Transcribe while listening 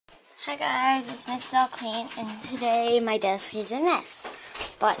Hi guys, it's Miss So Clean, and today my desk is a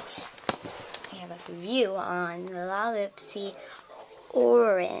mess. But I have a review on the Lalaloopsy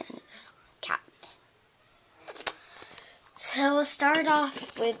orange couch. So we'll start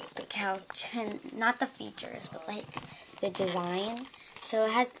off with the couch, and not the features, but like the design. So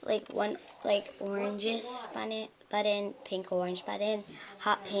it has like one oranges button, pink orange button,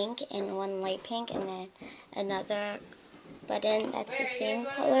 hot pink, and one light pink, and then another button that's the same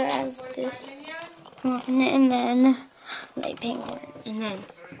color as this one, and then light pink one, and then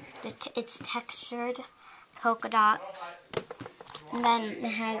it's textured polka dot, and then it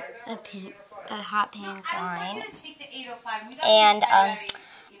has a hot pink line, and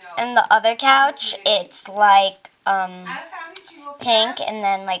in the other couch it's like pink and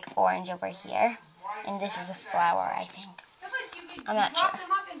then like orange over here, and this is a flower, I think. I'm not sure.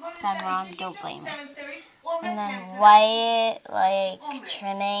 If I'm wrong, don't blame me. And then white, like,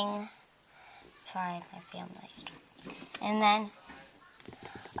 trimming. Sorry, my family's. And then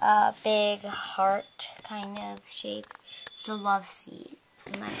a big heart kind of shape. It's a love seed.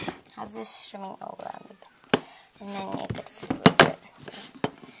 And then it has this trimming all around the back. And then you could flip it.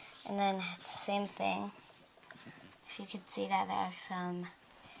 And then it's the same thing. If you could see that there's some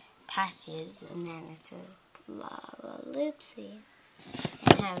patches. And then it says Lalaloopsy.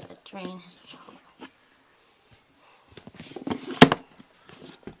 It has a drain stroke.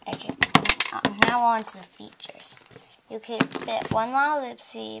 Okay, now on to the features. You could fit one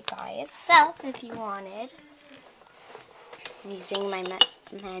Lalaloopsy by itself if you wanted, using my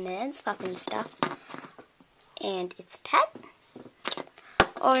meds, fucking stuff, and its pet.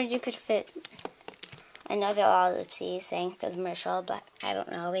 Or you could fit another Lalaloopsy, saying the commercial, but I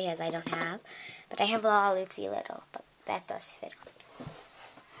don't know because I don't have. But I have a Lalaloopsy little, but that does fit on.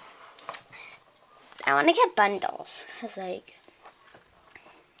 I want to get bundles, because, like,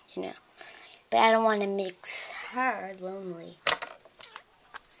 you know, but I don't want to makes her lonely.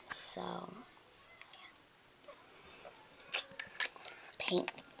 So, yeah.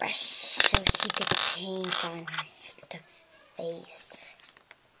 Paintbrush, so she could paint on the face.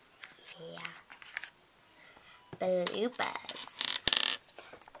 Yeah.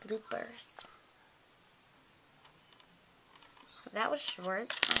 Bloopers. That was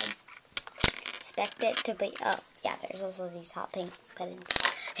short. I expect it to be, oh, yeah, there's also these hot pink buttons.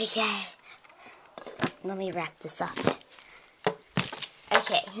 Okay, let me wrap this up.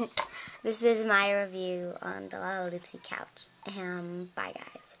 Okay, this is my review on the Lalaloopsy couch. Bye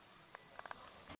guys.